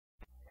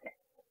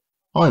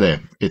Hi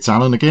there, it's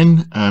Alan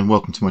again and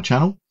welcome to my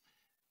channel.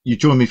 You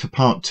join me for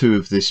part 2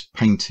 of this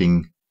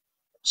painting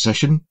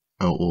session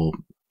or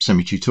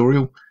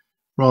semi-tutorial.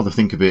 Rather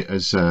think of it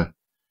as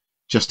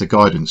just a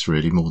guidance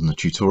really more than a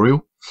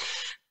tutorial.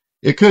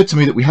 It occurred to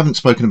me that we haven't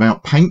spoken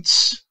about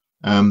paints,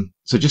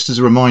 so just as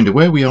a reminder,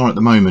 where we are at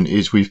the moment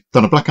is we've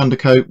done a black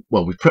undercoat.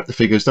 Well, we've prepped the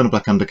figures, done a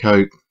black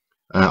undercoat.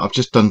 I've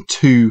just done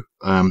 2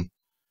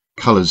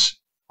 colours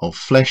of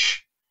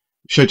flesh,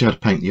 showed you how to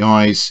paint the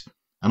eyes.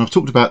 And I've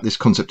talked about this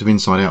concept of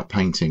inside-out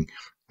painting,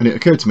 and it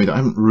occurred to me that I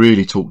haven't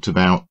really talked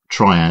about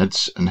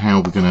triads and how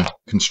we're going to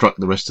construct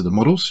the rest of the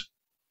models.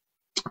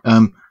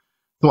 Thought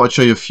I'd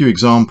show you a few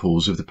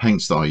examples of the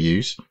paints that I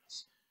use.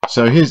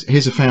 So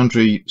here's a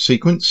Foundry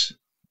sequence.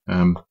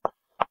 So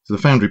the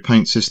Foundry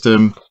paint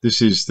system,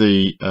 this is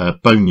the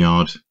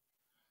Boneyard,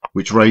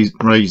 which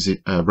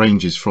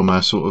ranges from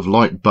a sort of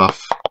light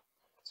buff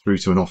through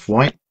to an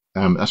off-white.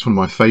 That's one of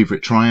my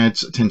favourite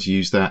triads. I tend to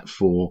use that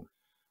for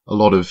a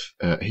lot of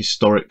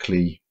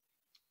historically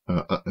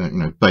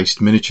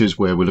based miniatures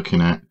where we're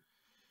looking at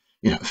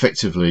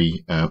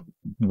effectively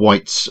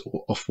whites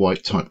or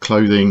off-white type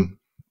clothing,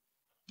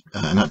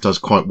 and that does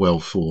quite well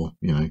for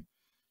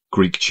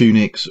Greek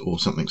tunics or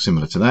something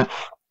similar to that.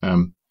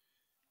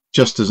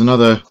 Just as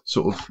another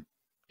sort of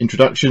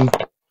introduction,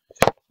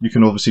 you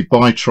can obviously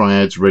buy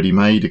triads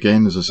ready-made.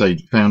 Again, as I say,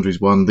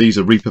 Foundry's one. These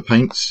are Reaper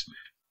paints.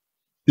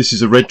 This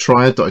is a red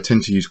triad that I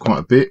tend to use quite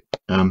a bit.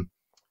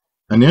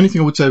 And the only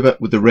thing I would say about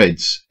with the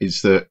reds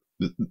is that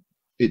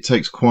it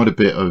takes quite a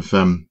bit of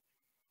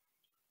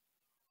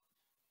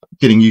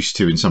getting used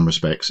to in some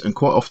respects. And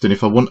quite often,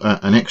 if I want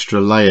an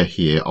extra layer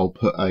here, I'll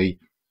put a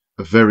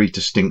very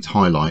distinct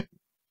highlight.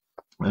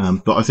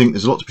 But I think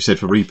there's a lot to be said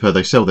for Reaper.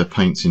 They sell their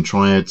paints in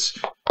triads,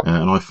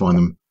 and I find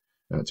them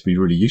to be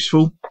really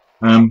useful.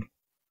 And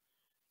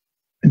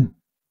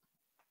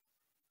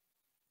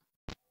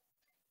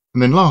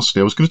then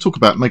lastly, I was going to talk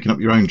about making up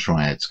your own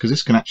triads, because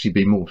this can actually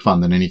be more fun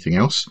than anything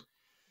else.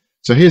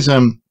 So here's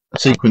a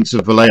sequence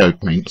of Vallejo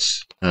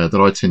paints that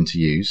I tend to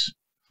use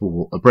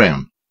for a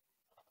brown.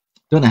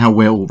 Don't know how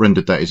well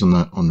rendered that is on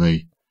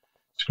the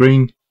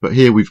screen, but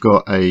here we've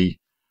got a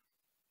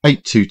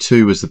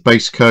 822 as the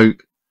base coat,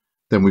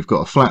 then we've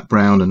got a flat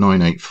brown, a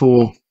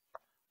 984,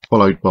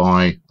 followed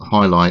by a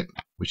highlight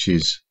which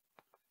is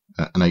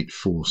an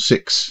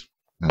 846,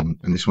 and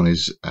this one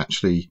is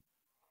actually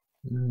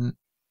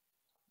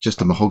just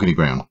a mahogany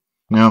brown.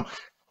 Now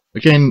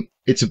again,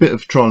 it's a bit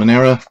of trial and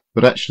error,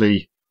 but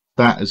actually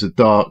that as a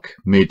dark,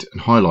 mid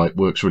and highlight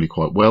works really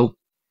quite well.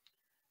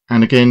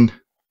 And again,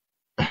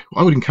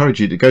 I would encourage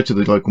you to go to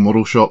the local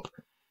model shop,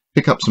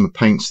 pick up some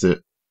paints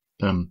that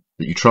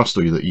you trust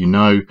or that you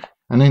know,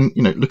 and then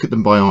look at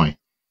them by eye.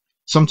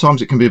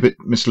 Sometimes it can be a bit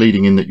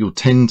misleading in that you'll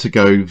tend to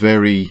go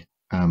very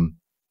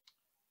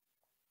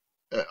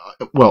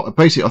well,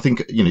 basically I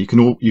think you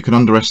can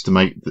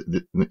underestimate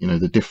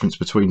the difference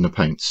between the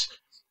paints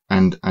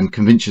and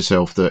convince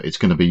yourself that it's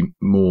going to be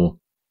more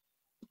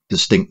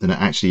distinct than it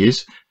actually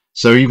is.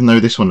 So even though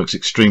this one looks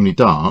extremely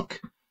dark,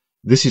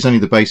 this is only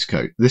the base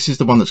coat. This is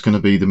the one that's going to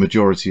be the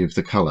majority of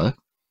the colour,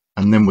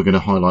 and then we're going to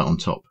highlight on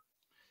top.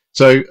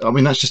 So I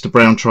mean, that's just a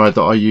brown triad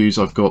that I use.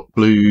 I've got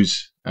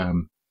blues,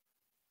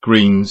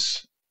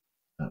 greens,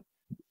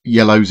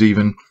 yellows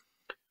even.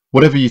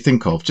 Whatever you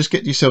think of, just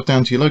get yourself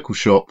down to your local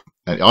shop.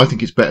 I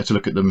think it's better to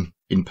look at them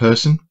in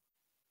person,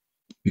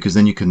 because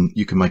then you can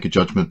make a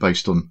judgment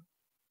based on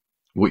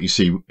what you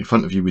see in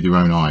front of you with your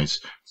own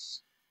eyes.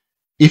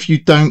 If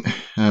you don't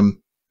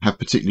have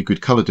particularly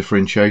good colour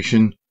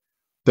differentiation,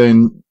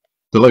 then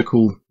the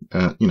local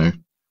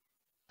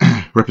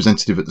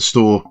representative at the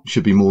store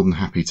should be more than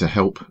happy to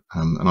help.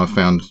 And I've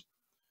found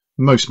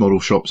most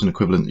model shops and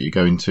equivalent that you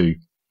go into,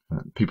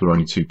 people are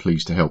only too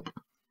pleased to help.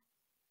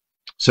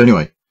 So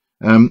anyway,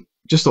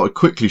 just thought I'd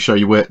quickly show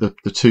you where the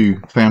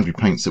 2 Foundry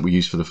paints that we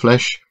use for the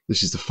flesh.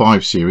 This is the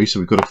 5 series, so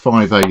we've got a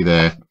 5A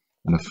there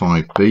and a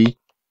 5B.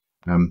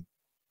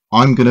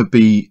 I'm going to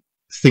be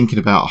thinking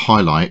about a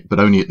highlight, but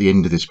only at the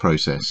end of this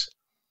process.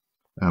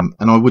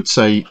 And I would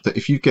say that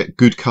if you get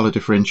good colour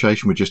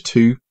differentiation with just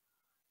 2,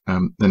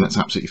 then that's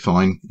absolutely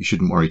fine. You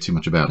shouldn't worry too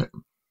much about it.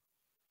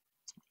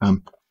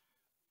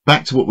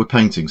 Back to what we're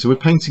painting. So we're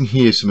painting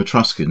here some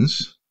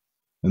Etruscans,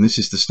 and this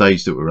is the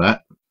stage that we're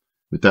at,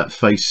 with that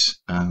face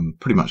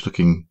pretty much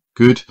looking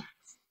good.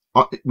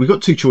 We've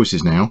got 2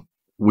 choices now.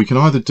 We can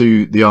either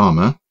do the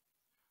armour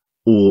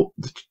or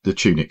the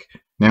tunic.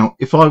 Now,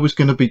 if I was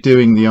going to be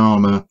doing the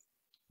armour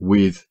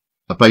with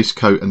a base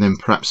coat and then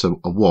perhaps a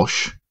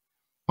wash,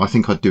 I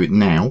think I'd do it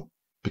now,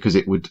 because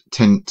it would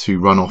tend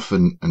to run off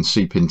and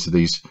seep into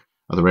these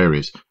other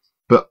areas.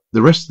 But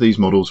the rest of these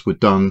models were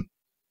done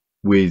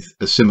with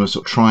a similar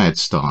sort of triad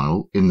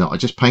style, in that I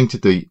just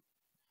painted the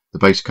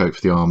base coat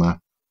for the armour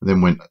and then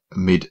went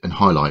mid and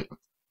highlight.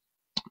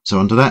 So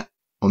on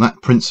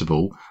that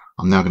principle,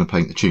 I'm now going to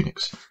paint the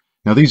tunics.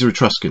 Now these are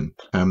Etruscan,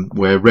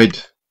 where red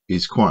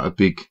is quite a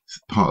big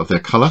part of their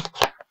colour.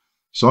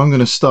 So I'm going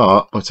to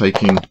start by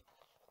taking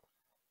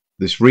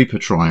this Reaper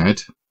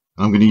triad.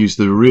 I'm going to use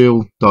the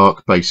real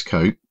dark base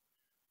coat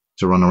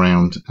to run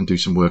around and do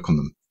some work on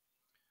them.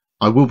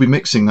 I will be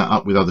mixing that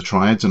up with other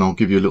triads, and I'll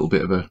give you a little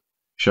bit of a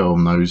show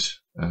on those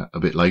a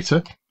bit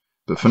later.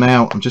 But for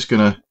now, I'm just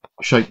going to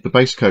shape the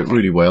base coat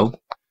really well,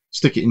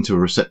 stick it into a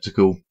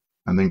receptacle,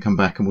 and then come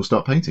back and we'll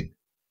start painting.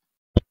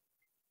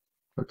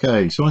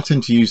 Okay, so I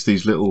tend to use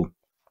these little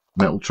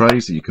metal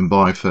trays that you can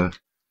buy for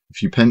a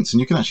few pence, and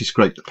you can actually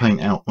scrape the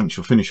paint out once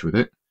you're finished with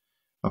it.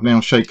 I've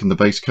now shaken the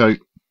base coat.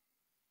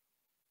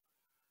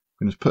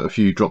 I'm going to put a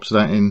few drops of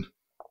that in.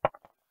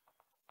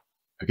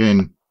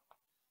 Again,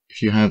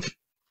 if you have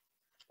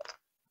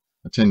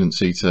a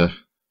tendency to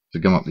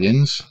gum up the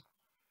ends,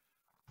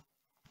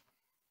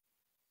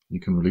 you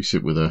can release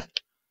it with a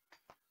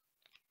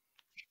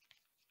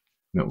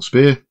metal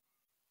spear.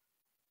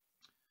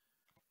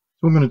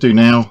 What I'm going to do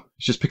now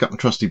is just pick up my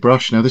trusty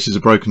brush. Now this is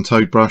a Broken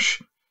Toad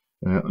brush.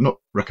 I'm not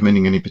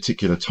recommending any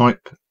particular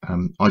type.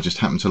 I just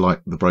happen to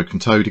like the Broken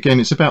Toad. Again,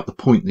 it's about the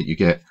point that you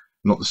get,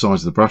 not the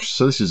size of the brush.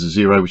 So this is a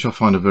 0, which I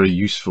find a very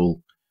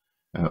useful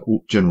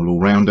general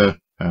all-rounder.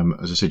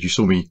 As I said, you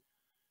saw me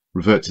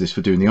revert to this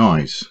for doing the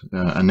eyes,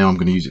 and now I'm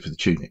going to use it for the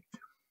tunic.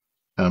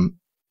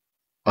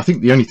 I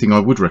think the only thing I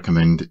would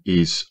recommend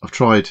is, I've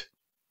tried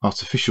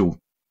artificial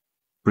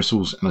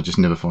bristles and I just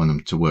never find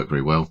them to work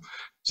very well.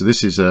 So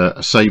this is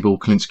a sable,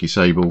 Kolinsky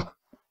sable,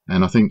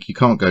 and I think you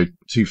can't go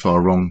too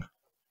far wrong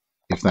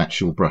if that's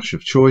your brush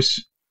of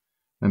choice.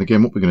 And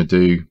again, what we're going to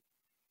do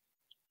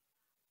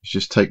is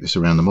just take this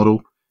around the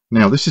model.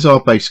 Now this is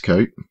our base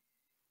coat,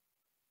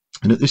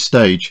 and at this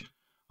stage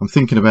I'm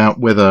thinking about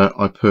whether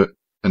I put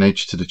an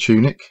edge to the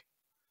tunic.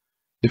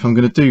 If I'm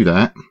going to do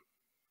that,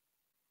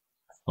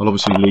 I'll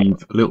obviously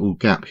leave a little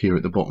gap here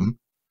at the bottom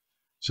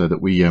so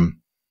that we have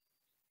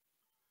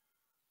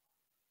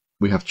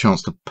a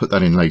chance to put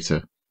that in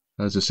later.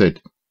 As I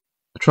said,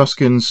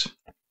 Etruscans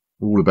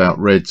are all about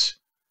reds,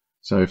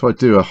 so if I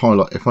do a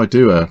highlight, if I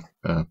do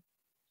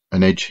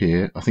an edge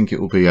here, I think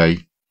it will be a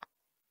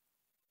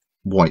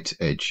white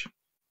edge.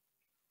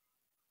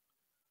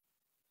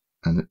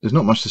 And there's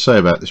not much to say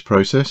about this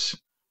process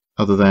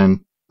other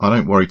than I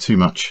don't worry too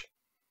much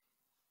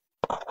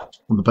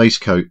on the base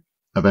coat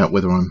about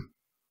whether I'm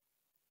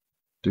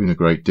doing a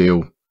great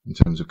deal in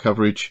terms of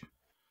coverage.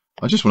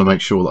 I just want to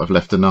make sure that I've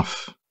left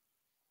enough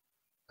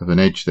of an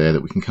edge there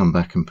that we can come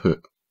back and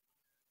put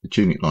the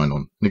tunic line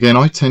on. And again,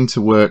 I tend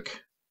to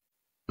work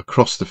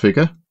across the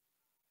figure,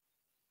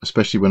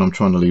 especially when I'm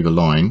trying to leave a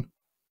line.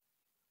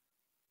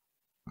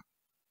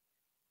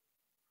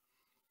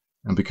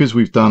 And because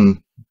we've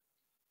done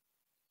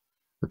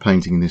the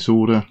painting in this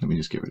order, let me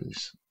just get rid of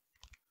this.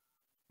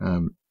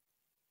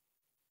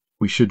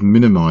 We should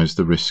minimize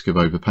the risk of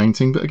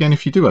overpainting, but again,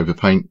 if you do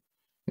overpaint,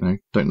 you know,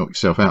 don't knock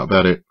yourself out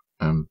about it.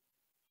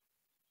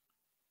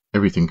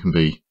 Everything can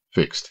be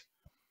fixed.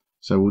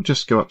 So we'll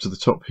just go up to the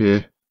top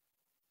here,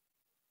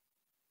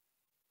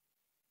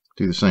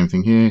 do the same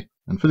thing here,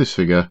 and for this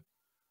figure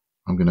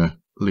I'm going to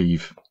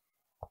leave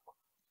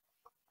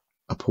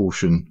a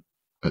portion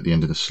at the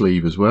end of the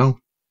sleeve as well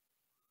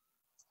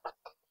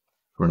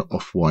for an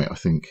off-white, I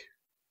think,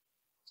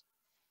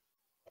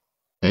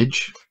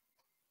 edge.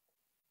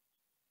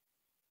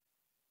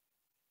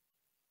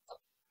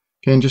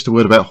 Again, just a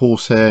word about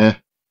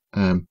horsehair,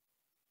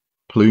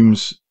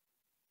 plumes,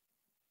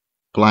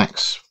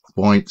 blacks,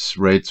 whites,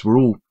 reds, we're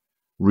all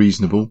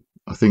reasonable.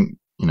 I think,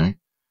 you know,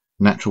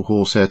 natural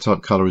horsehair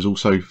type colour is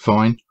also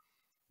fine.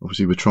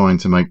 Obviously we're trying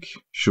to make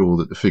sure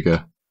that the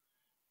figure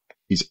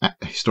is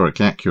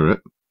historically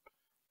accurate,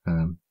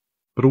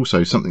 but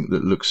also something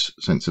that looks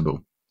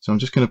sensible. So I'm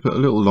just going to put a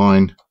little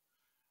line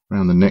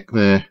around the neck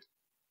there,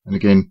 and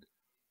again,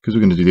 because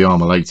we're going to do the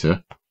armour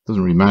later, it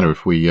doesn't really matter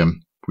if we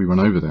run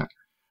over that.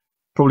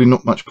 Probably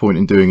not much point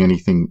in doing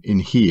anything in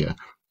here.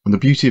 And the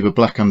beauty of a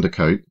black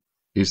undercoat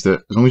is that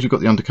as long as you've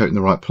got the undercoat in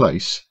the right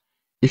place,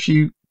 if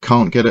you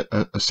can't get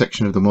a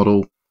section of the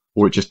model,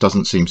 or it just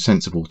doesn't seem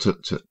sensible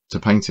to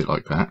paint it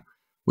like that,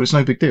 well, it's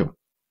no big deal,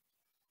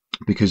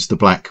 because the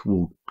black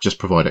will just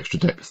provide extra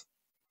depth.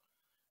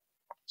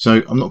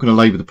 So I'm not going to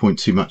labour the point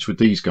too much with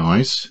these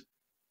guys.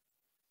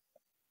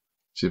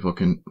 See if I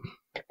can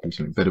do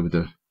something better with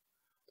the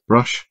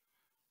brush.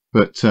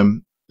 But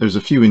there's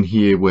a few in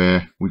here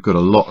where we've got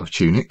a lot of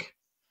tunic.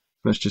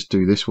 Let's just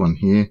do this one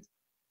here,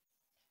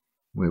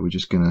 where we're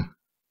just going to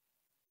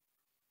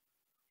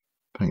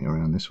paint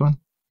around this one.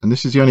 And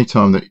this is the only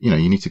time that, you know,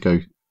 you need to go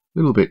a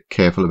little bit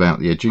careful about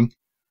the edging.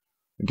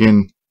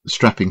 Again, the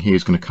strapping here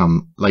is going to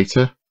come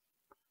later,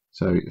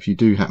 so if you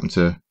do happen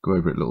to go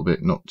over it a little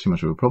bit, not too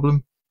much of a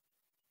problem.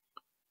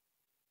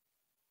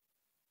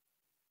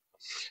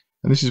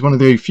 And this is one of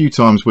the few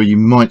times where you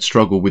might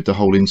struggle with the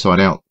whole inside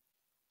out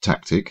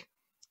tactic,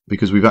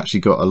 because we've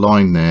actually got a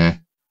line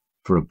there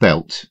for a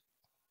belt,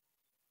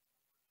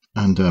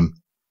 and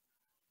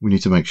we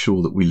need to make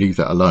sure that we leave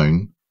that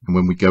alone, and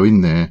when we go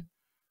in there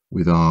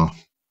with our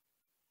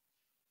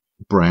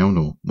brown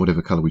or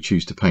whatever colour we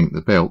choose to paint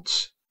the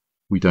belts,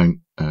 we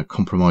don't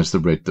compromise the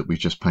red that we've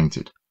just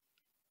painted.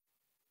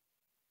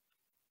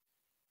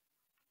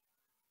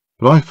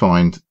 But I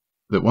find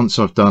that once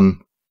I've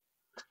done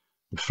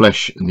the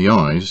flesh and the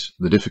eyes,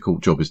 the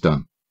difficult job is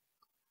done.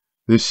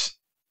 this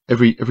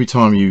every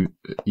time you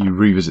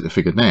revisit the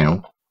figure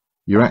now,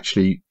 you're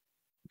actually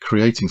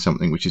creating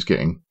something which is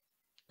getting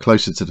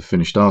closer to the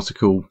finished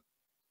article,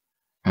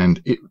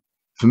 and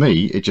for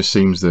me it just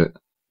seems that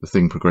the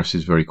thing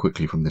progresses very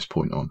quickly from this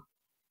point on.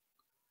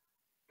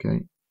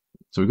 Okay,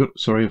 so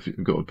sorry if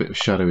we've got a bit of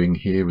shadowing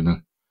here in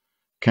the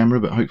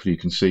camera, but hopefully you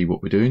can see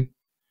what we're doing.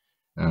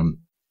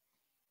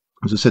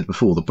 As I said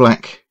before, the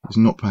black is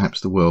not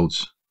perhaps the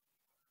world's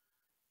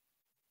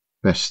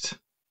best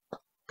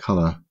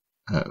colour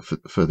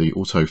for the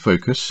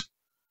autofocus,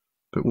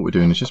 but what we're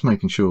doing is just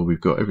making sure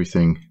we've got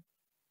everything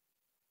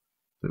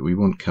that we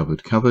want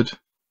covered.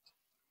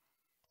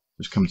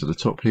 Just come to the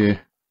top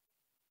here,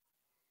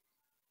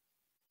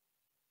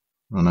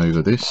 run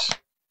over this,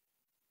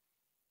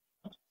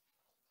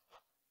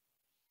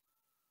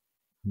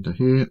 under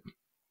here,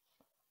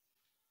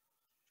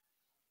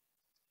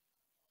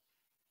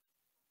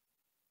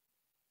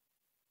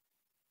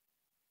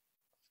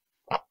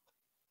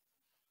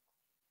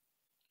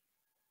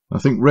 I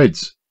think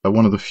reds are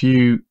one of the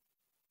few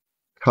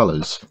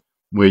colours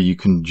where you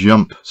can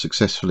jump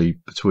successfully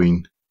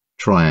between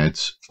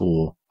triads,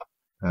 or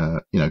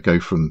go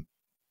from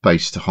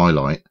base to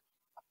highlight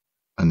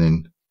and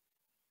then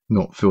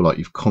not feel like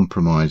you've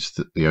compromised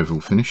the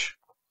overall finish.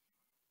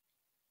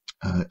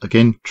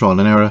 Again, trial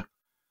and error,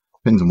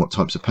 depends on what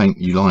types of paint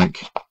you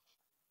like,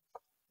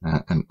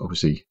 and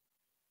obviously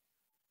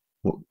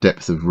what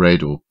depth of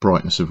red or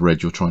brightness of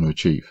red you're trying to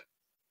achieve.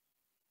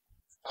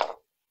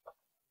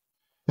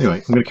 Anyway,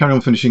 I'm going to carry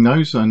on finishing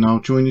those and I'll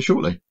join you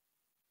shortly.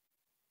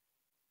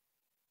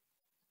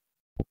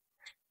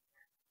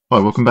 Hi,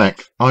 welcome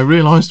back. I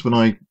realised when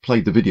I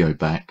played the video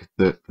back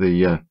that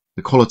the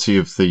quality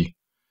of the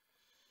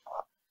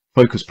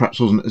focus perhaps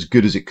wasn't as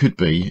good as it could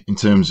be in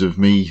terms of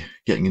me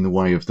getting in the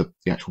way of the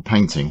actual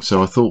painting.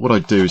 So I thought what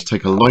I'd do is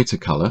take a lighter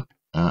colour,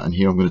 and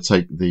here I'm going to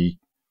take the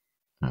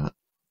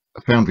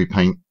foundry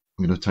paint.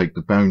 I'm going to take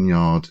the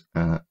Boneyard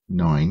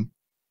 9. You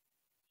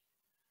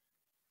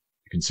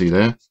can see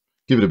there.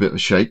 Give it a bit of a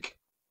shake.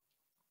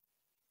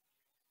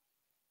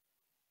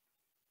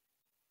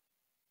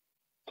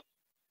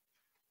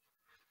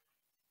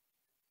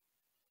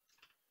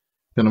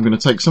 Then I'm going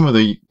to take some of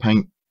the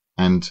paint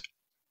and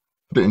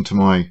put it into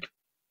my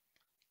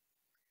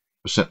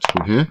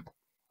receptacle here.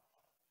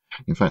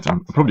 In fact,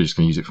 I'm probably just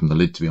going to use it from the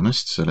lid, to be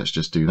honest, so let's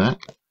just do that.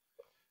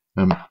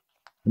 And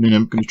then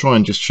I'm going to try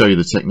and just show you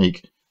the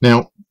technique.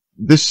 Now,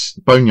 this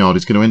Boneyard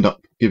is going to end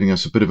up giving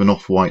us a bit of an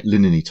off-white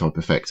linen-y type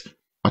effect.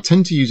 I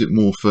tend to use it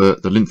more for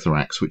the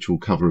Lintharax, which we'll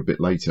cover a bit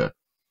later.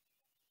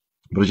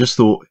 But I just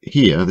thought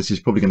here, this is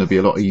probably going to be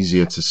a lot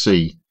easier to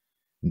see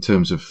in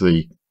terms of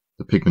the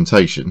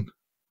pigmentation.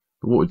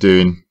 But what we're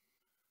doing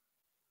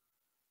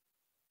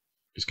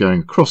is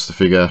going across the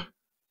figure,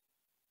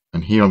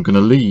 and here I'm going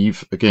to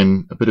leave,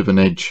 again, a bit of an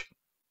edge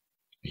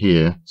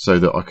here so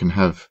that I can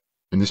have,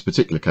 in this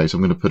particular case,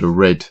 I'm going to put a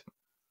red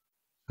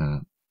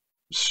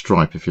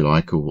stripe, if you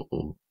like,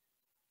 or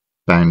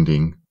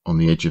banding on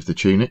the edge of the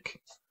tunic.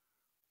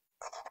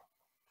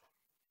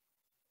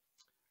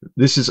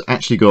 This has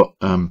actually got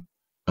an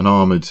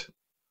armoured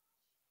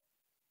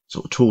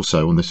sort of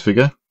torso on this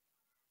figure,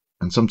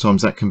 and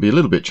sometimes that can be a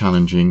little bit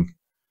challenging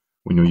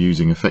when you're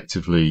using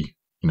effectively,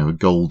 a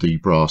goldy,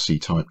 brassy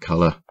type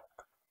colour,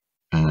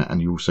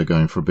 and you're also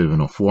going for a bit of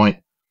an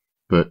off-white.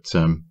 But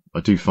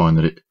I do find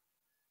that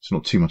it's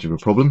not too much of a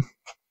problem.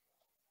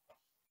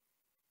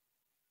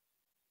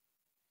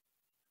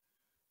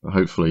 But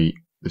hopefully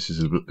this is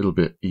a little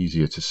bit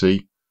easier to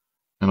see.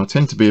 And I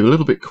tend to be a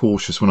little bit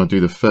cautious when I do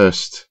the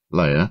first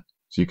layer,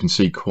 so you can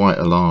see quite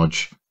a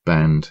large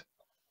band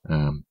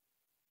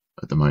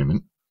at the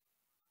moment.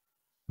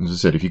 As I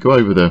said, if you go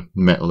over the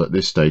metal at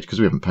this stage, because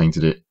we haven't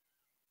painted it,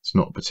 it's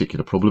not a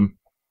particular problem.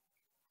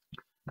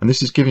 And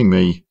this is giving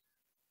me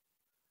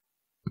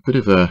a bit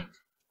of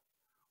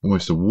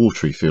almost a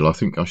watery feel. I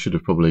think I should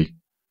have probably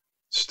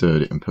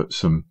stirred it and put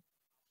some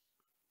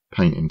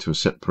paint into a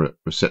separate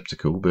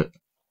receptacle, but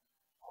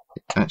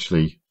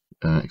actually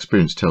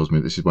experience tells me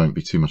this won't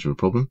be too much of a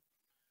problem.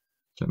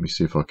 Let me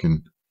see if I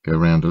can go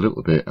around a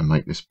little bit and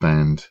make this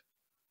band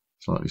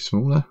slightly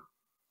smaller.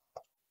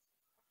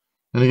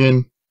 And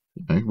again,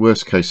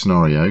 worst case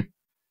scenario,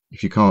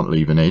 if you can't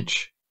leave an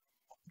edge,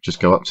 just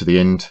go up to the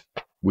end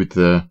with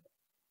the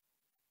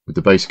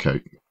base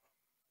coat.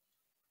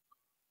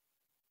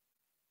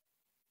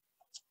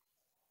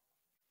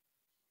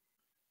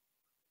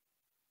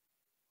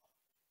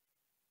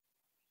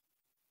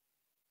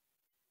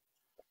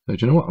 So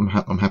do you know what?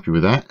 I'm happy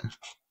with that.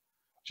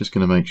 Just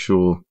going to make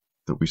sure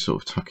that we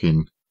sort of tuck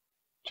in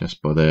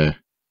just by there,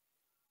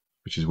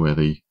 which is where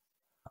the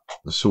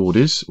sword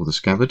is, or the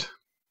scabbard.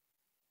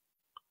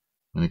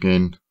 And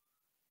again,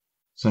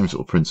 same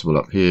sort of principle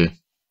up here.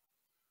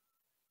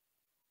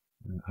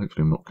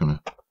 Hopefully I'm not going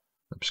to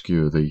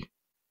obscure the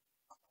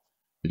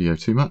video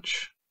too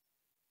much.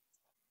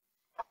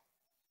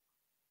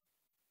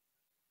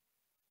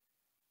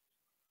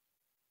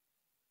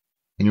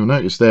 And you'll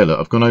notice there that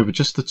I've gone over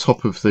just the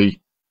top of the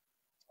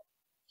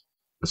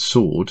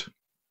sword.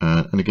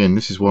 And again,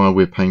 this is why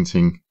we're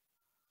painting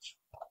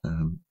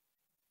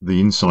the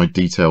inside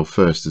detail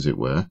first, as it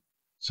were,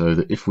 so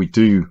that if we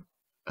do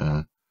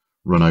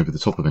run over the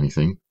top of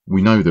anything,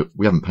 we know that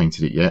we haven't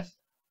painted it yet,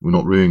 we're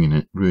not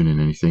ruining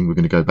anything, we're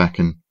going to go back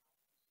and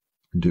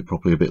do it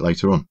properly a bit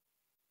later on.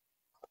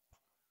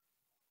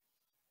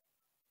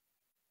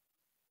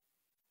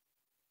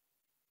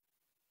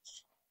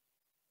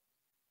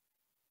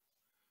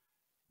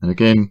 And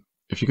again,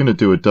 if you're going to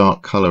do a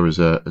dark colour as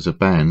a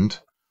band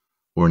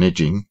or an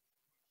edging,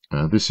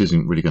 this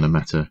isn't really going to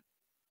matter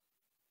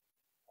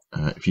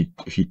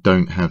if you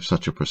don't have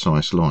such a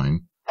precise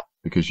line,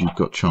 because you've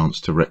got chance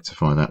to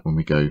rectify that when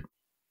we go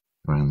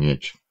around the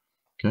edge.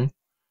 Okay,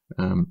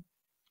 I'm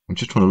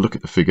just trying to look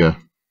at the figure.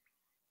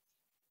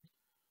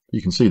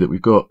 You can see that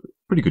we've got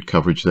pretty good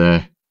coverage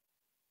there.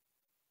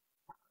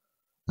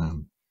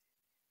 You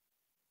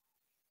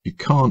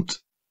can't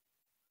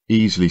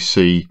easily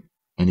see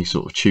any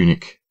sort of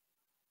tunic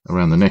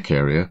around the neck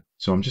area,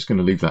 so I'm just going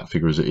to leave that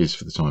figure as it is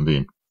for the time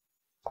being.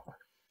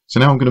 So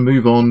now I'm going to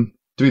move on,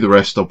 do the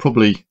rest. I'll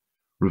probably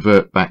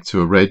revert back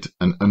to a red,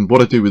 and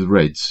what I do with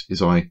reds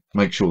is I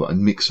make sure that I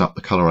mix up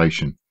the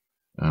coloration.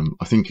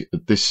 I think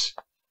at this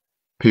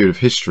period of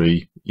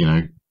history, you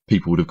know,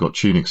 people would have got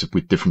tunics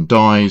with different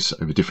dyes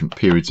over different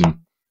periods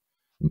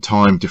in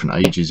time,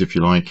 different ages, if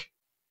you like.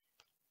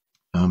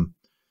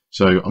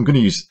 So I'm going to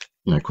use,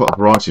 you know, quite a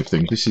variety of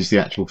things. This is the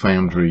actual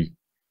foundry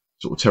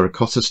sort of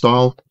terracotta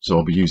style, so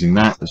I'll be using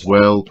that as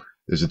well.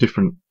 There's a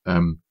different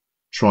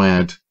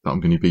triad that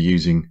I'm going to be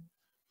using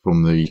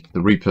from the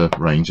Reaper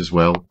range as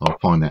well. I'll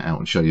find that out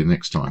and show you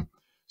next time.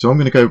 So I'm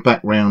going to go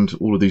back round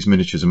all of these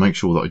miniatures and make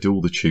sure that I do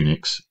all the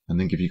tunics, and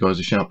then give you guys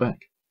a shout back.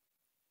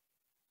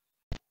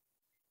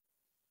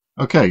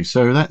 Okay,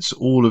 so that's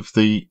all of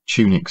the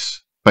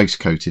tunics base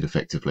coated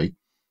effectively.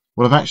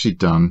 What I've actually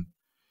done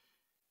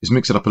is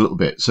mix it up a little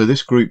bit. So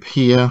this group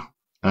here,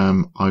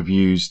 I've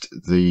used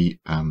the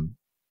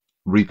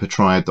Reaper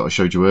triad that I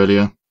showed you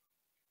earlier,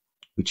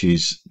 which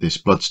is this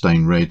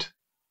bloodstained red,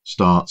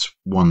 starts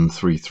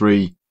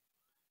 133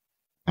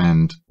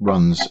 and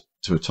runs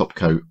to a top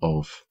coat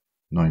of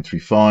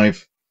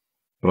 935,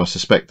 but I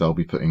suspect I'll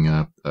be putting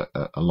a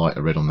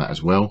lighter red on that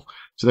as well.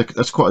 So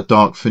that's quite a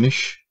dark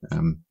finish,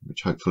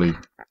 which hopefully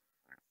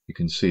you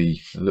can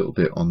see a little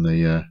bit on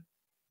the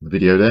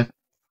video there.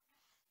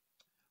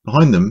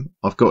 Behind them,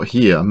 I've got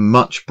here a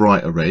much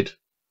brighter red.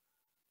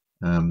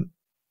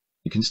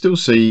 You can still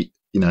see,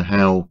 you know,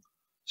 how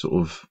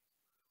sort of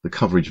the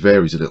coverage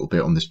varies a little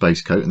bit on this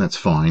base coat, and that's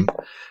fine.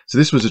 So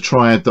this was a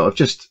triad that I've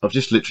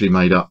just literally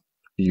made up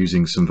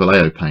using some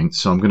Vallejo paint.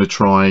 So I'm going to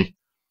try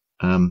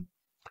a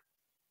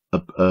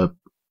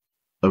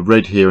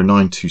red here, a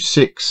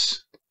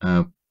 926,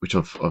 which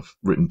I've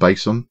written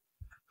base on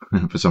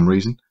for some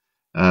reason.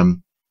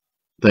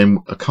 Then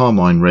a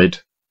carmine red,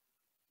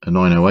 a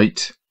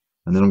 908,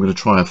 and then I'm going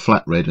to try a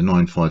flat red, a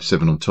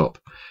 957 on top.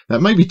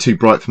 That may be too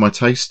bright for my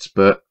taste,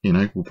 but you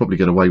know, we'll probably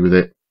get away with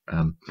it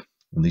on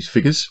these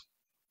figures.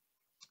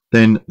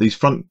 Then these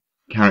front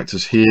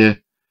characters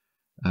here,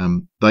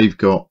 they've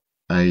got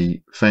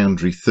a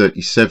Foundry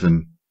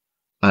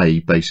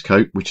 37A base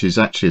coat, which is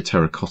actually a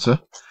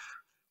terracotta.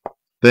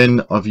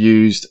 Then I've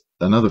used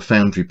another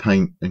Foundry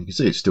paint, and you can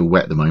see it's still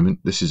wet at the moment.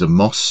 This is a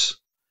moss.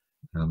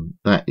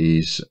 That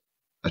is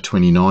a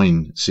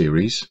 29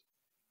 series.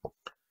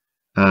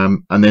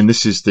 And then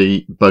this is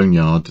the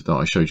Boneyard that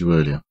I showed you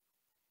earlier.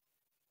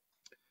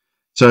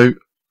 So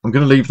I'm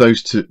going to leave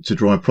those to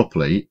dry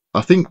properly.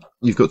 I think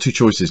you've got two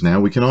choices now.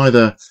 We can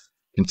either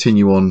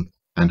continue on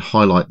and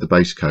highlight the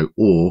base coat,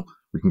 or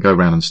we can go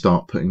around and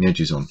start putting the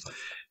edges on.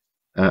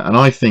 And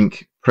I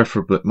think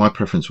my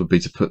preference would be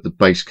to put the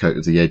base coat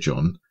of the edge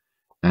on.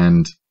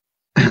 And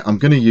I'm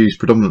going to use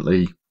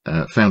predominantly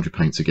Foundry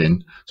paints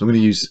again. So I'm going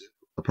to use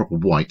a proper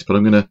white, but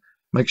I'm going to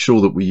make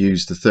sure that we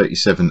use the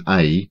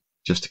 37A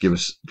just to give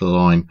us the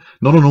line.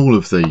 Not on all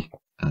of the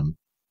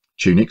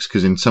tunics,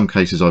 because in some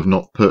cases I've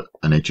not put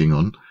an edging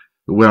on,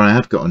 but where I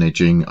have got an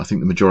edging, I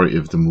think the majority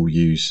of them will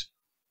use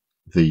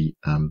the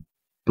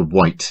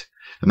white,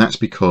 and that's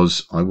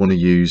because I want to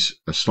use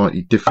a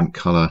slightly different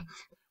colour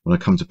when I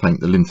come to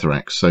paint the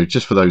Lintharax. So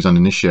just for those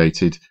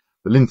uninitiated,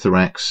 the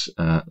Lintharax,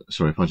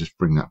 sorry if I just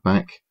bring that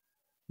back,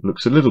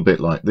 looks a little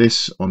bit like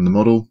this on the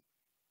model,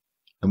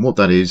 and what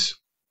that is,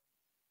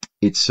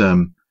 it's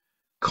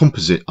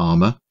composite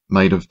armour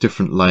made of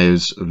different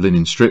layers of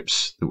linen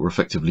strips that were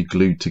effectively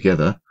glued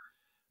together,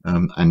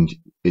 and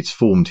it's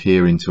formed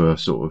here into a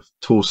sort of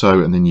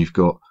torso, and then you've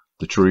got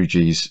the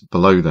Charugis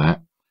below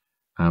that,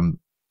 and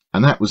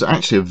that was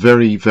actually a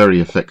very,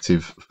 very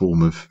effective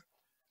form of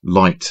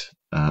light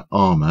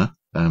armour.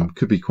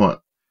 Could be quite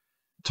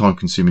time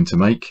consuming to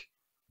make,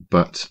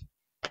 but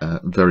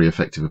very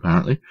effective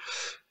apparently.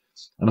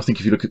 And I think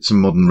if you look at some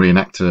modern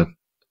reenactor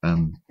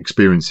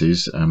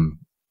experiences,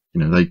 you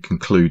know, they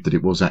conclude that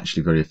it was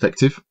actually very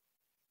effective.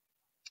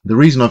 The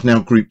reason I've now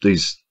grouped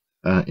these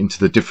into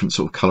the different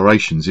sort of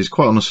colorations is,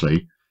 quite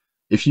honestly,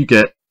 if you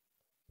get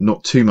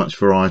not too much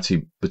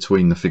variety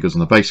between the figures on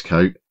the base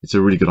coat, it's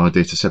a really good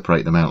idea to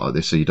separate them out like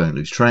this so you don't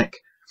lose track.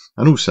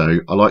 And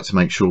also, I like to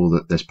make sure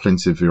that there's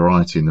plenty of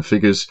variety in the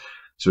figures,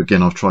 So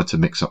again, I've tried to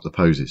mix up the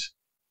poses.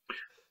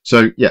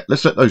 So yeah,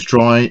 let's let those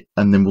dry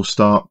and then we'll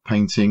start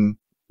painting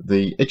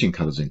the edging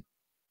colours in.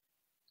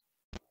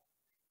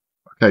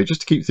 Okay,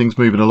 just to keep things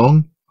moving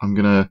along, I'm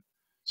going to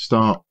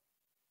start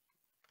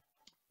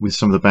with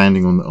some of the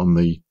banding on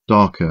the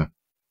darker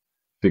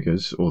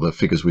figures, or the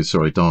figures with,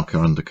 sorry, darker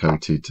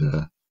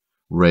undercoated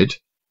red,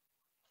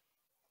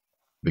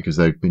 because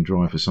they've been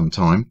dry for some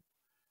time.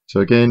 So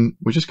again,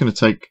 we're just going to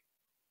take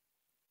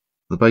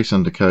the base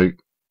undercoat,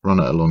 run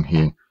it along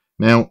here.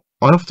 Now,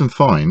 I often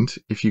find,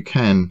 if you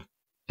can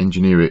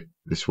engineer it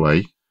this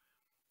way,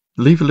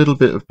 leave a little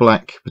bit of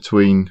black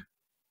between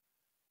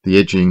the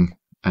edging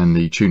and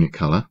the tunic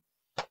colour,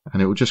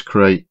 and it will just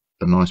create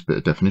a nice bit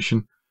of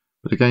definition.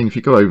 But again, if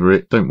you go over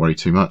it, don't worry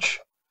too much.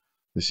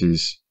 This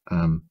is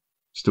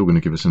still going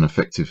to give us an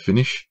effective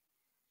finish.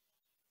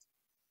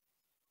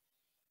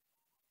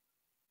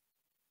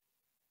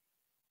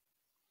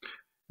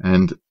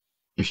 And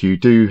if you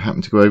do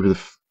happen to go over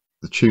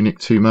the tunic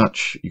too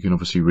much, you can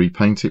obviously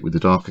repaint it with the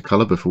darker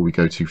colour before we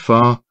go too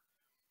far.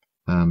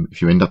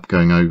 If you end up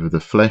going over the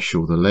flesh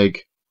or the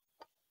leg,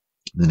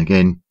 then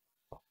again,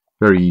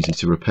 very easy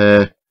to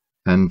repair.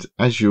 And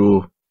as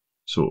your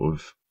sort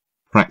of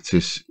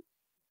practice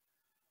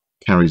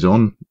carries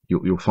on,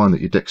 you'll find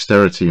that your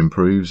dexterity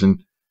improves,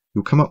 and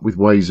you'll come up with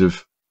ways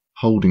of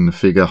holding the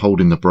figure,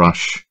 holding the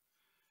brush.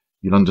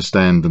 You'll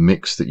understand the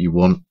mix that you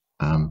want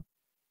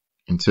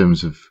in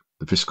terms of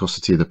the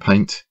viscosity of the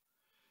paint,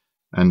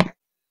 and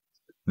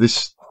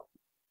this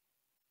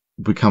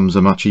becomes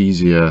a much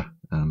easier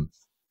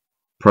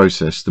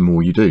process the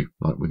more you do,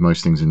 like with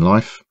most things in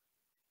life.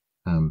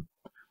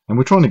 And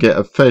we're trying to get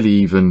a fairly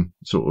even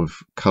sort of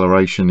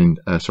coloration in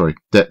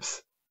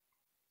depth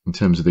in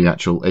terms of the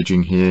actual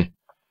edging here. And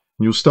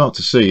you'll start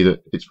to see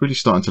that it's really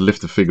starting to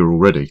lift the figure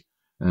already,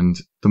 and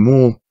the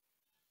more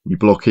you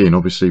block in,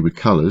 obviously with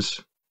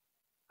colours,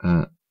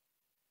 the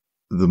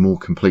more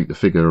complete the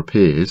figure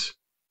appears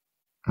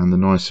and the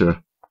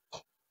nicer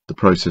the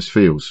process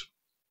feels.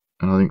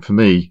 And I think for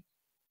me,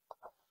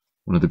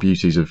 one of the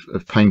beauties of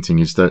painting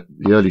is that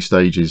the early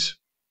stages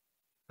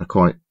are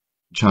quite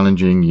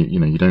challenging. You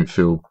know, you don't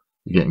feel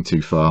you're getting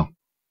too far,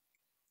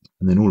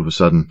 and then all of a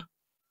sudden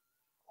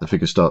the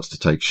figure starts to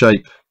take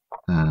shape,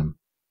 and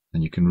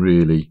you can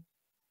really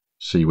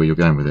see where you're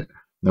going with it.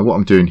 Now what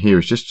I'm doing here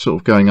is just sort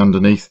of going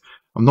underneath.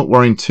 I'm not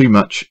worrying too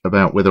much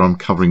about whether I'm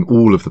covering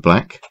all of the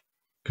black,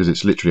 because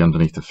it's literally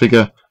underneath the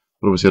figure,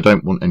 but obviously I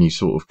don't want any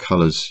sort of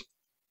colours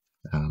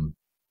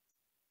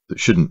that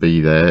shouldn't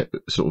be there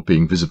sort of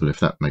being visible, if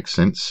that makes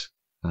sense.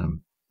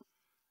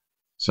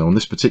 So on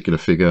this particular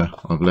figure,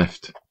 I've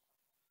left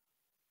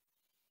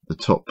the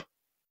top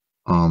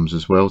arms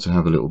as well to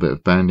have a little bit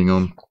of banding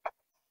on.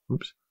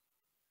 Oops.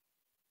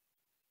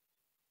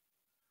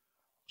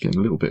 Getting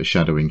a little bit of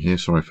shadowing here,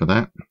 sorry for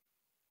that.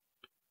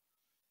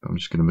 But I'm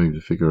just going to move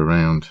the figure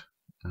around.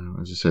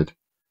 As I said,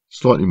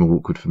 slightly more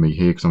awkward for me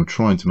here because I'm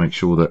trying to make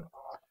sure that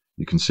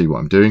you can see what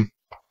I'm doing.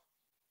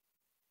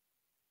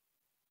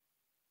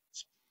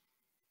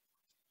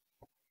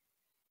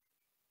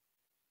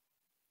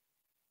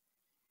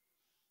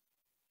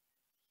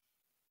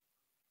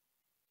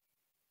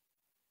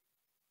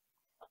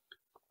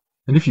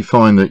 And if you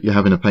find that you're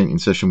having a painting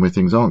session where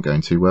things aren't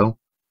going too well,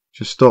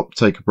 just stop,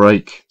 take a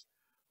break,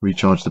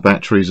 recharge the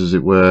batteries as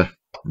it were,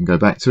 and go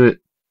back to it.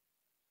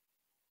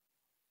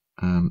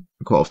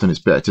 Quite often it's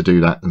better to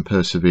do that than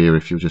persevere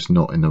if you're just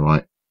not in the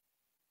right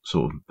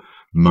sort of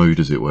mode,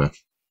 as it were.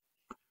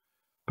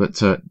 But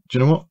do you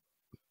know what?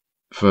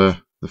 For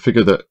the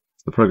figure, that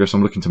the progress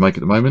I'm looking to make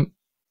at the moment,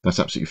 that's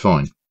absolutely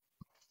fine.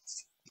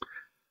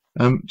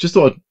 Just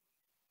thought I'd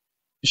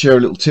share a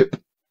little tip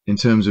in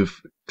terms of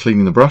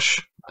cleaning the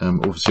brush.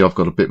 Obviously I've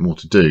got a bit more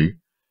to do,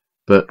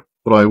 but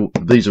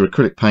these are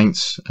acrylic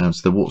paints, so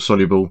they're water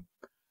soluble.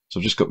 So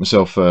I've just got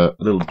myself a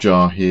little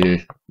jar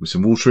here with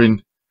some water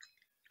in.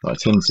 I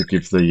tend to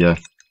give the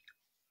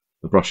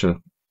brush a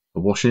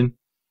wash in,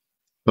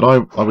 but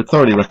I would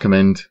thoroughly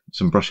recommend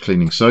some brush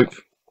cleaning soap.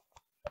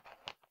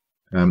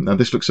 Now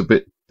this looks a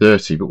bit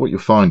dirty, but what you'll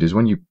find is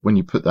when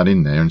you put that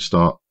in there and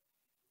start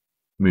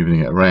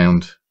moving it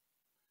around,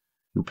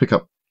 you'll pick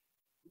up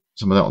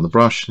some of that on the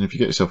brush, and if you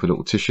get yourself a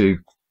little tissue,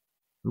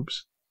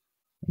 oops,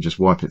 and just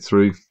wipe it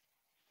through,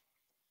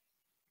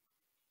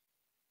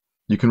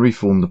 you can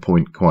reform the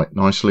point quite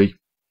nicely.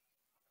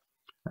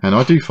 And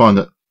I do find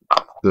that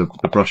the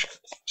brush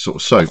sort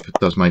of soap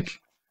does make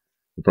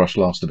the brush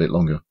last a bit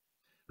longer.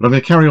 But I'm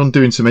going to carry on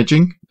doing some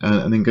edging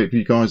and then give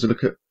you guys a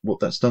look at what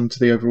that's done to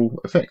the overall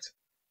effect.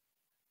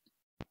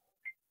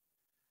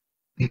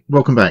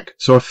 Welcome back.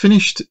 So I've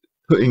finished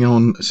putting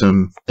on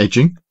some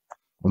edging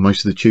on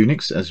most of the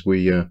tunics, as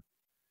we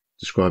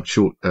described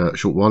a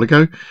short while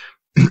ago.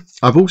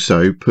 I've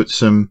also put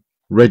some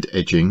red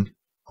edging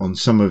on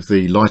some of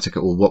the lighter,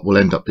 or what will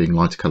end up being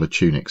lighter coloured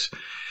tunics.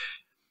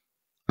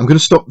 I'm going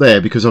to stop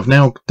there because I've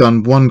now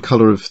done one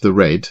colour of the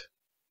red,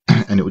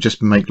 and it will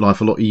just make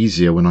life a lot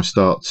easier when I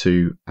start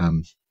to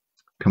come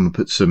and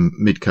put some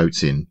mid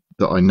coats in,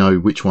 that I know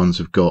which ones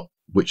have got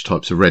which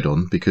types are red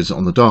on, because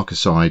on the darker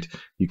side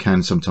you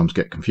can sometimes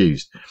get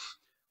confused.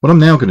 What I'm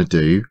now going to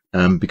do,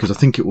 because I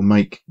think it will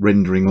make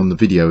rendering on the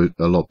video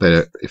a lot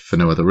better if for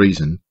no other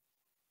reason,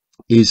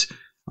 is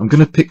I'm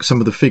going to pick some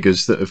of the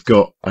figures that have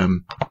got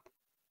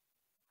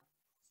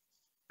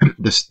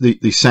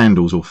these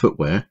sandals or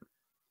footwear,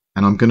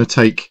 and I'm going to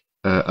take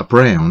a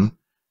brown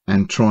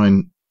and try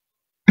and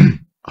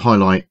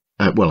highlight,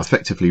 well,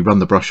 effectively run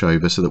the brush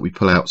over so that we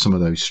pull out some of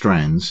those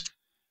strands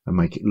and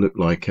make it look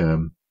like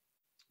you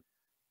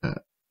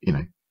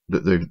know,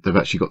 that they've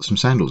actually got some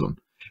sandals on.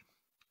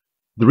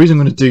 The reason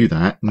I'm going to do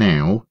that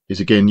now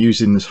is, again,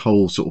 using this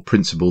whole sort of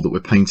principle that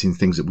we're painting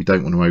things that we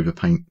don't want to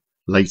overpaint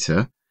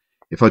later.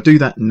 If I do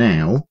that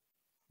now,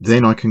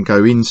 then I can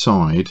go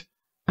inside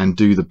and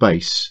do the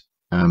base,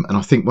 and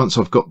I think once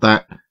I've got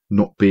that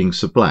not being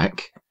so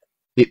black,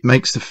 it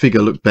makes the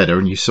figure look better,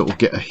 and you sort of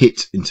get a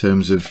hit in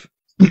terms of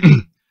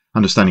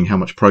understanding how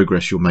much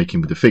progress you're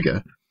making with the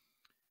figure.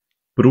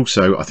 But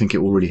also I think it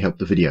will really help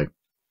the video.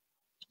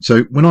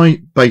 So when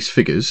I base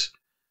figures,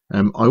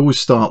 I always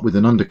start with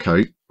an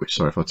undercoat, which,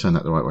 sorry if I turn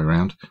that the right way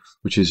around,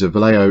 which is a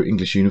Vallejo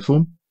English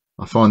uniform.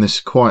 I find this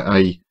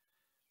quite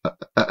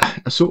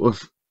a sort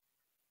of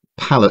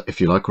palette, if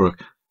you like, or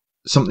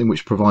something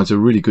which provides a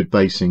really good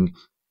basing.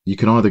 You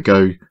can either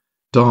go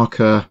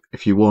darker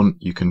if you want.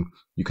 You can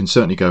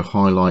certainly go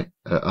highlight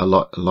a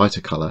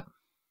lighter colour.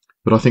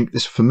 But I think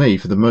this, for me,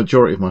 for the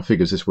majority of my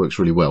figures, this works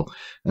really well.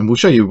 And we'll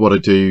show you what I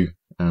do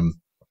on,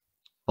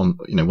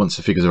 you know, once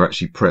the figures are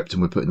actually prepped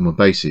and we're putting them on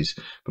bases.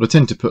 But I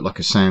tend to put like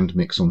a sand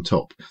mix on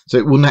top, so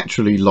it will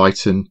naturally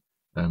lighten,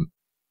 and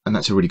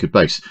that's a really good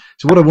base.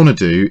 So what I want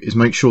to do is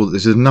make sure that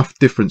there's enough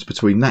difference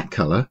between that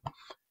colour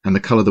and the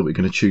colour that we're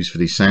going to choose for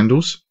these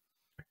sandals.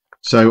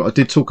 So I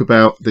did talk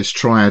about this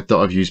triad that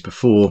I've used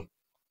before,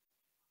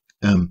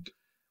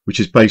 which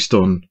is based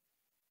on,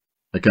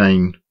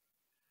 again,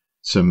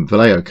 some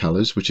Vallejo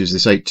colours, which is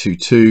this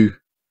 822,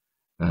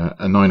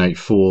 a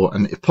 984,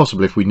 and if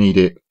possible, if we need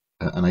it,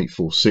 an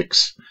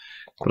 846.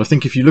 But I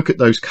think if you look at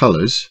those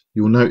colours,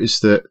 you'll notice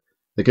that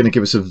they're going to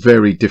give us a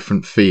very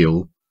different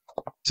feel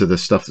to the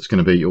stuff that's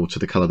going to be, or to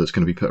the colour that's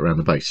going to be put around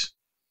the base.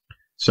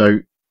 So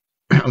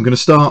I'm going to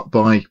start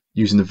by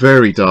using the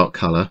very dark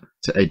colour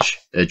to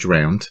edge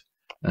round,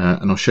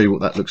 and I'll show you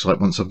what that looks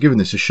like once I've given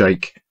this a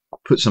shake,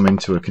 put some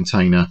into a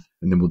container,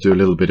 and then we'll do a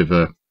little bit of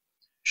a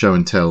show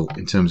and tell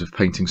in terms of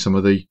painting some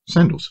of the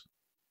sandals.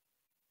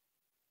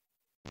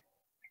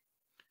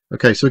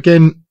 Okay, so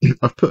again,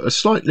 I've put a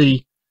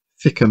slightly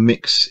thicker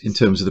mix in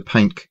terms of the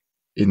paint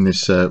in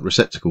this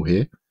receptacle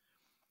here,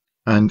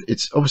 and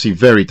it's obviously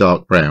very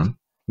dark brown.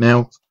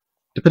 Now,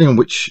 depending on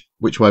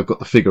which way I've got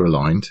the figure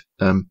aligned,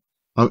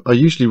 I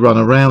usually run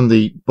around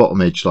the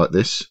bottom edge like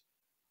this,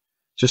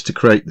 just to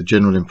create the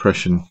general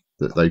impression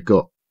that they've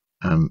got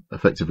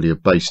effectively a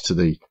base to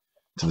the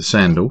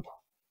sandal.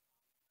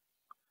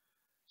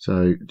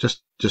 So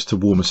just to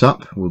warm us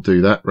up, we'll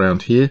do that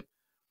round here.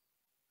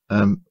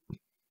 And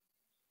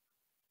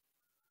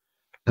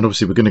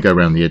obviously we're going to go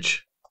around the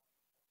edge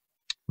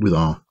with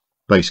our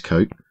base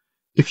coat.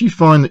 If you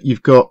find that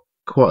you've got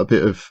quite a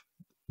bit of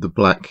the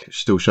black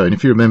still showing,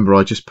 if you remember,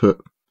 I just put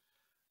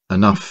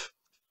enough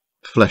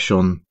flesh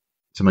on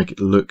to make it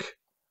look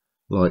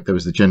like there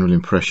was the general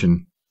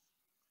impression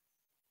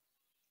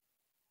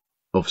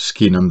of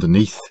skin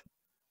underneath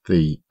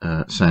the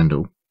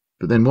sandal.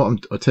 But then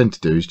what I tend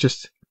to do is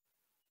just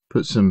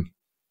put some,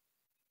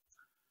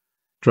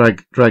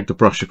 drag the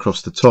brush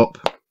across the top.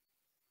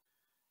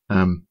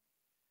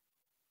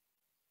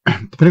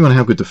 Depending on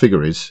how good the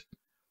figure is,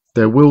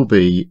 there will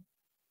be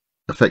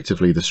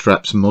effectively the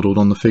straps modelled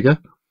on the figure.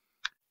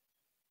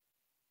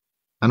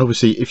 And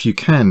obviously if you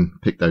can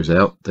pick those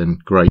out, then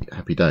great,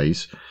 happy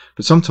days.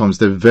 But sometimes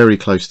they're very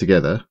close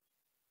together,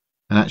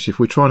 and actually if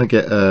we're trying to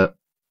get a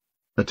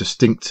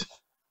distinct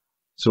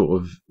sort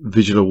of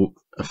visual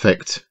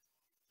effect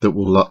that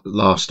will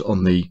last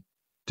on the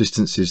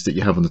distances that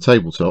you have on the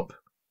tabletop,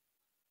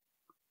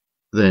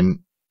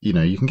 then, you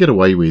know, you can get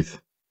away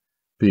with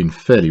being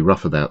fairly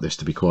rough about this,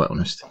 to be quite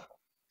honest.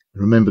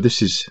 Remember,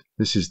 this is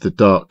the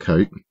dark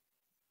coat,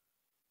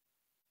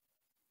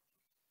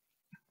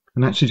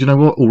 and actually, do you know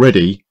what,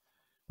 already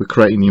we're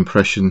creating the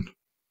impression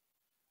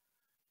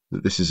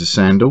that this is a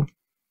sandal.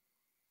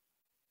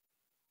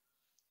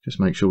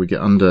 Just make sure we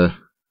get under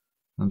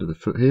the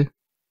foot here.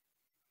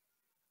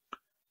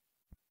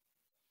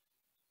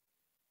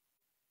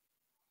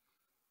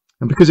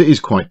 And because it is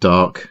quite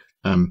dark,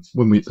 as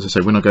I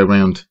say, when I go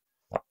around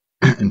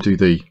and do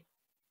the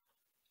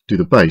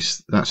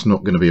base, that's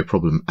not going to be a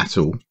problem at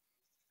all.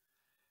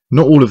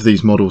 Not all of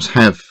these models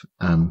have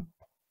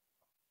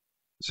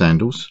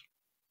sandals,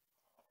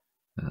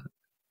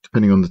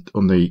 depending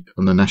on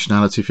the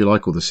nationality, if you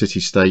like, or the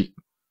city-state.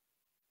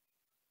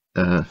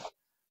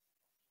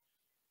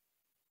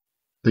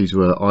 These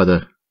were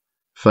either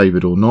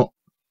favoured or not.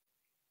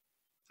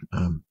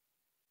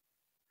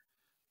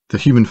 The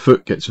human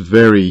foot gets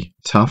very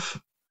tough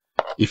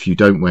if you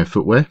don't wear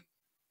footwear,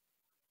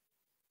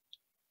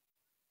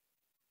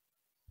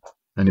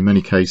 and in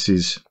many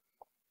cases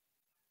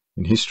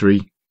in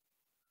history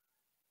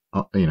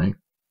you know,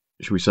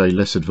 should we say,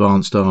 less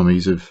advanced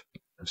armies have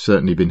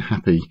certainly been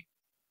happy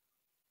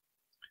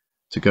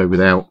to go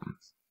without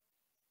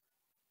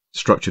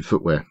structured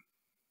footwear.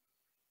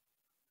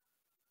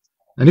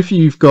 And if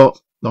you've got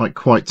like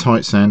quite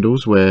tight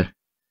sandals where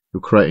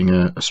you're creating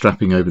a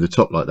strapping over the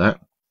top like that,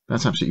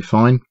 that's absolutely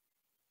fine.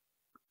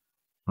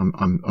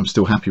 I'm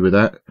still happy with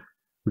that.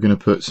 We're going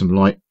to put some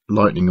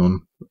lightning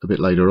on a bit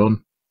later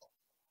on.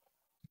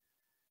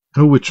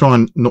 And all we're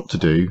trying not to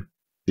do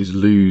is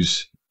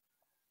lose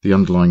the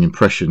underlying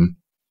impression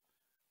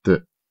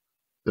that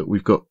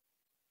we've got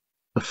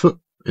a foot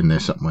in there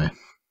somewhere.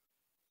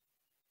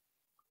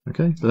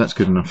 Okay, so that's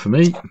good enough for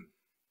me.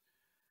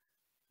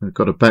 I've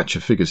got a batch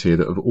of figures here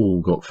that have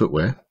all got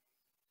footwear.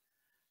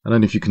 I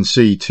don't know if you can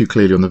see too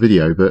clearly on the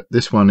video, but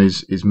this one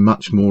is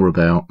much more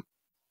about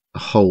a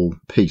whole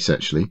piece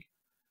actually.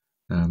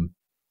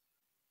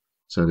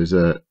 So there's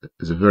a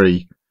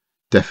very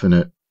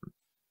definite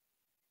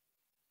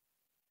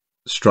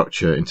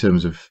structure in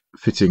terms of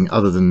fitting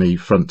other than the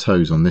front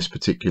toes on this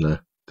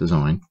particular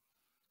design.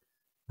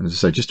 And as I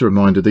say, just a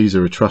reminder, these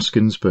are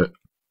Etruscans, but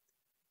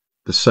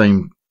the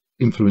same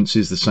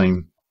influences, the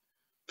same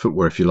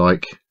footwear, if you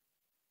like,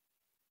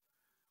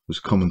 was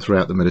common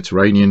throughout the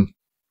Mediterranean.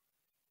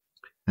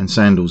 And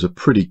sandals are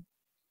pretty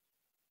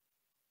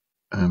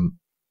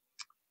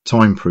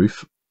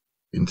time-proof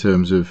in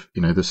terms of,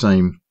 you know, the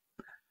same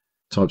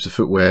types of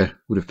footwear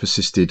would have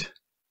persisted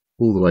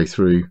all the way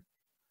through,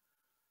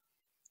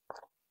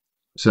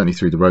 certainly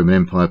through the Roman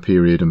Empire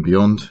period and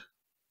beyond.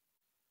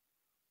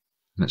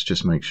 Let's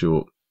just make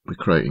sure we're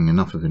creating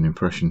enough of an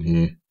impression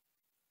here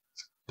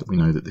that we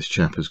know that this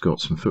chap has got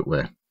some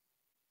footwear.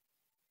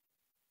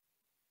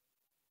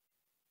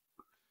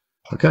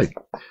 Okay,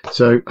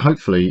 so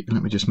hopefully,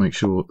 let me just make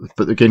sure,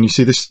 but again, you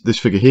see this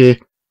figure here,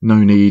 no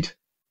need,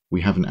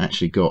 we haven't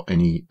actually got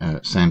any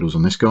sandals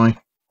on this guy.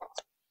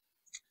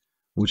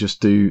 We'll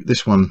just do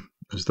this one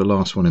as the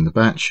last one in the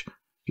batch,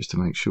 just to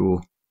make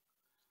sure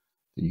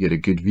that you get a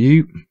good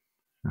view.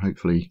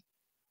 Hopefully,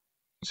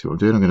 see what I'm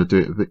doing, I'm going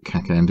to do it a bit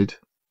cack-handed,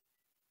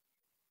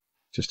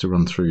 just to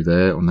run through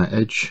there on that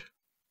edge,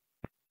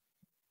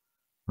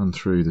 run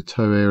through the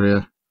toe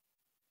area,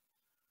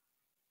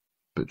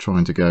 but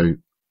trying to go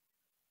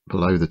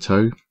below the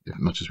toe as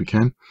much as we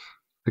can.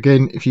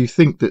 Again, if you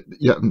think that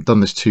you haven't done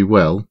this too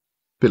well, a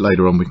bit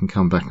later on we can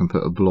come back and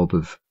put a blob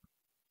of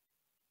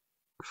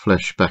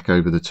flesh back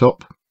over the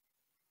top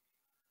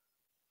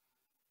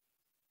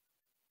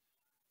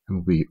and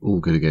we'll be all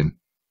good again.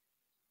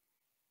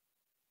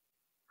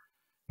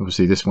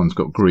 Obviously this one's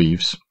got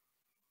greaves,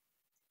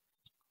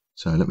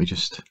 so let me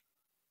just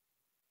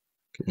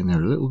get in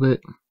there a little bit.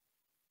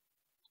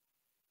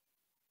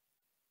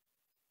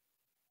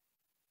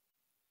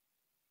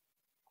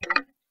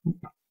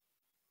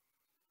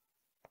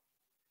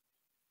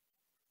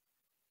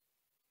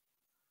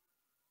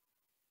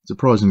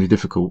 Surprisingly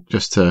difficult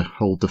just to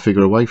hold the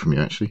figure away from you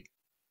actually.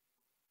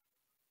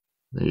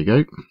 There you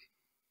go.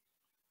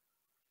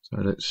 So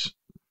let's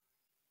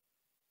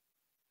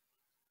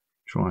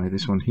try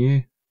this one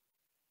here.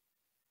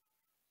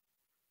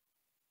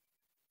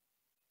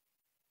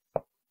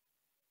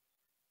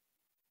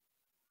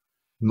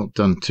 Not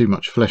done too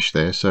much flesh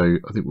there, so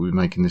I think we'll be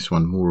making this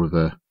one more of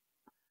a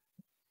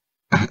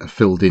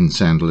filled in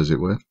sandal, as it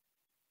were.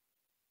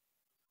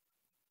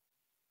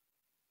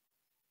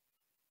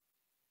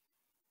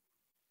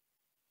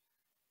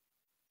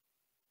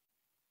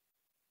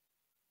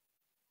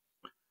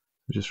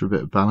 Just for a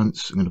bit of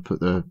balance, I'm going to put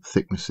the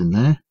thickness in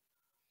there.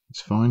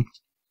 It's fine.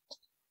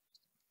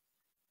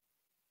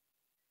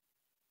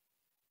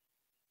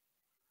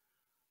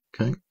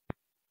 Okay,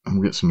 and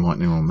we'll get some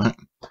lightning on that.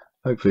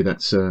 Hopefully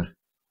that's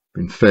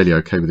been fairly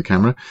okay with the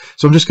camera.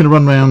 So I'm just going to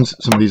run around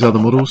some of these other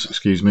models,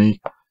 excuse me,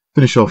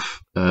 finish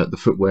off the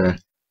footwear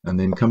and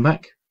then come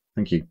back.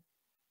 Thank you.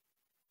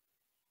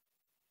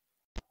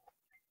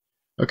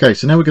 Okay,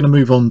 so now we're going to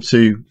move on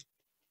to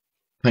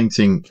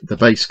painting the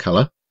base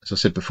colour. As I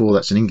said before,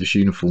 that's an English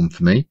uniform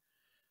for me.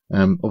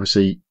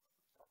 Obviously,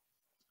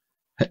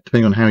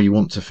 depending on how you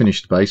want to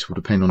finish the base will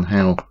depend on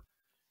how,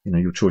 you know,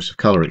 your choice of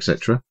colour,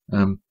 etc.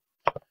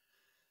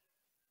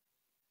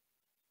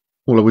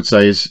 All I would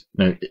say is,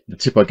 you know, the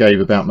tip I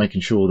gave about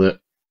making sure that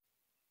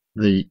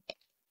the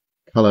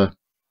colour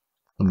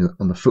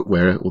on the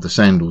footwear or the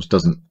sandals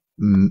doesn't,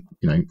 you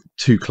know,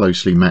 too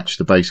closely match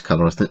the base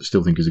colour, I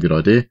still think is a good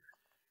idea.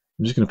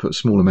 I'm just going to put a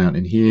small amount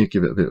in here,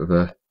 give it a bit of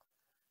a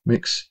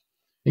mix.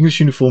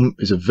 English uniform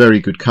is a very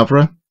good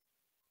coverer.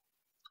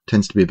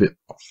 Tends to be a bit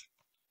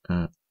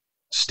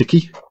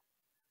sticky,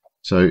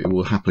 so it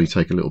will happily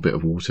take a little bit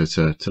of water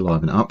to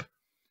liven it up.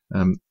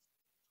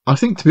 I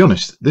think, to be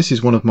honest, this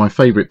is one of my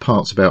favourite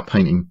parts about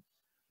painting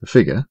the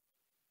figure,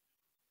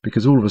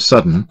 because all of a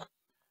sudden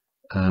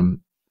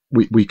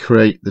we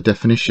create the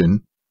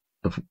definition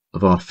of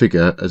our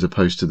figure as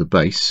opposed to the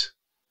base.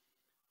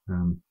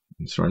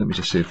 Sorry, let me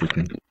just see if we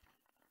can get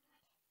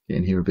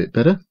in here a bit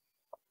better.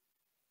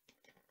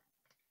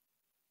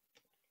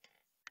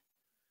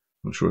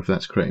 Not sure if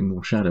that's creating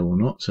more shadow or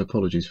not, so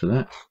apologies for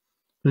that.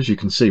 But as you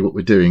can see, what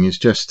we're doing is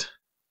just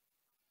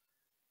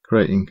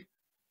running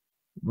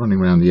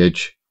around the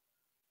edge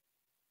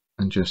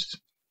and just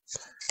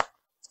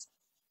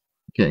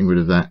getting rid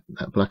of that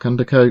black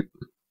undercoat,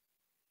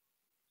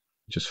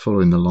 just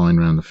following the line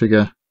around the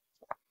figure.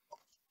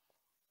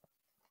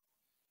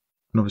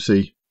 And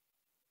obviously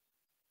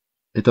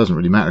it doesn't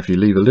really matter if you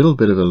leave a little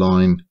bit of a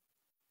line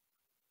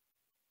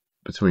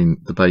between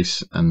the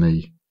base and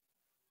the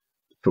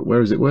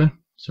footwear, as it were.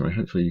 Sorry,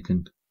 hopefully you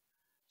can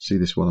see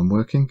this while I'm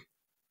working.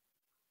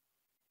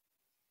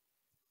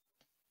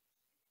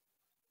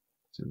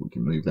 So we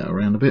can move that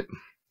around a bit.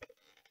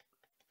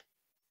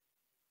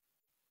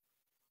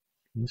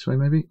 This way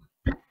maybe.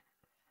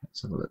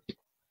 Let's have a look.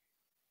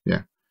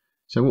 Yeah.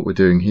 So what we're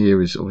doing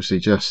here is obviously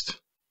just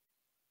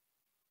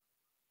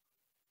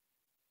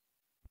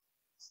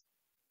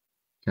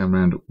going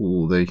around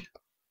all the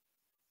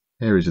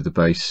areas of the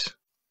base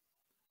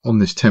on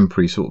this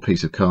temporary sort of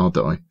piece of card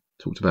that I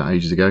talked about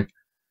ages ago.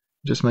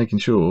 Just making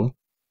sure,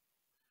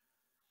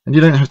 and you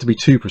don't have to be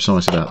too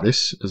precise about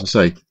this, as I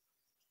say,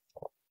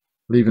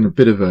 leaving a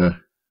bit of a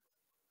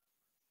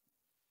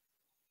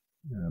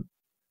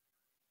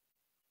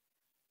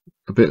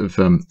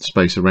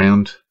space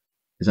around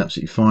is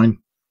absolutely fine,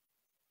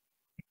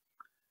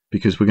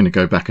 because we're going to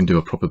go back and do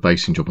a proper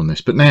basing job on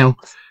this. But now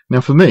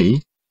for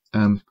me,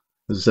 as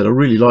I said, I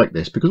really like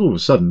this because all of a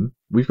sudden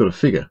we've got a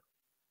figure.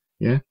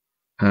 Yeah,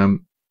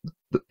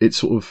 it's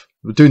sort of,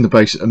 doing the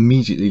base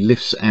immediately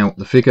lifts out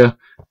the figure,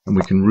 and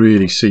we can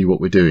really see what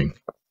we're doing.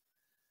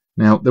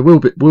 Now there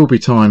will be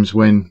times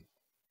when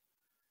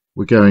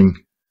we're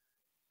going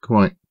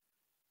quite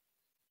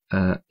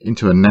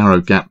into a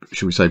narrow gap,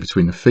 shall we say,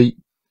 between the feet.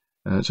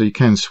 So you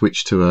can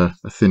switch to a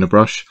thinner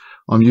brush.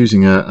 I'm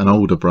using an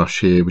older brush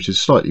here, which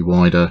is slightly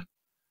wider,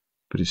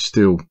 but is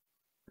still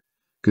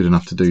good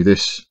enough to do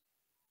this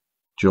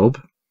job.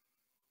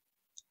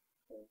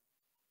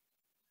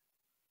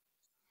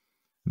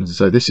 And as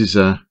I say, this is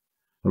I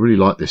really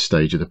like this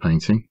stage of the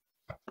painting.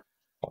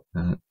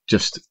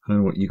 Just, I don't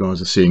know what you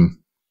guys are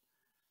seeing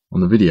on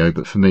the video,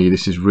 but for me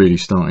this is really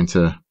starting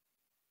to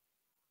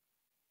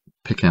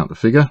pick out the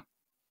figure,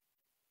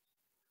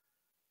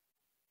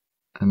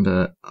 and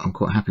I'm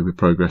quite happy with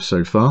progress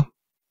so far.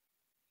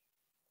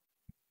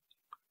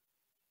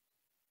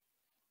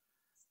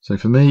 So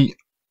for me,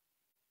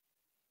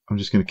 I'm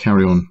just going to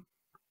carry on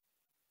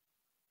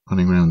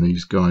running around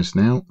these guys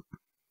now.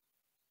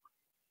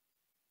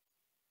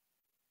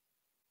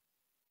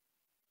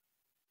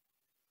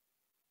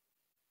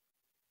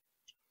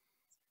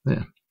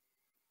 There.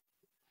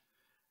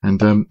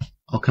 And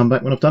I'll come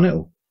back when I've done it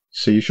all.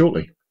 See you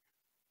shortly.